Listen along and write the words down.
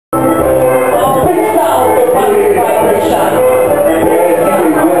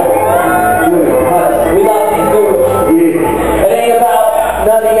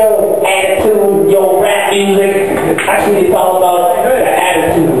Actually, it's all about the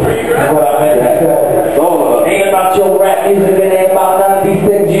attitude. That's what I meant. Ain't about your rap music, it ain't about none of these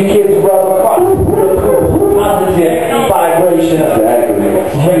things you kids rub across. Positive vibration.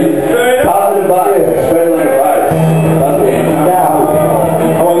 Positive vibes. Spread like a virus. Now,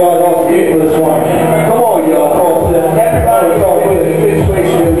 I want y'all to get this one. Come on, y'all. Everybody talk with a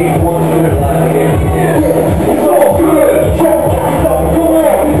situation that needs one to do like it. It's all good. It's all good.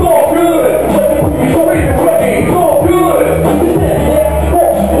 It's all good. We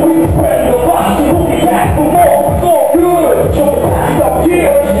spread the box. We'll be back for more. It's all good. It's all good.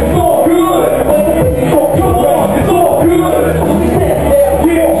 It's all good. It's all good.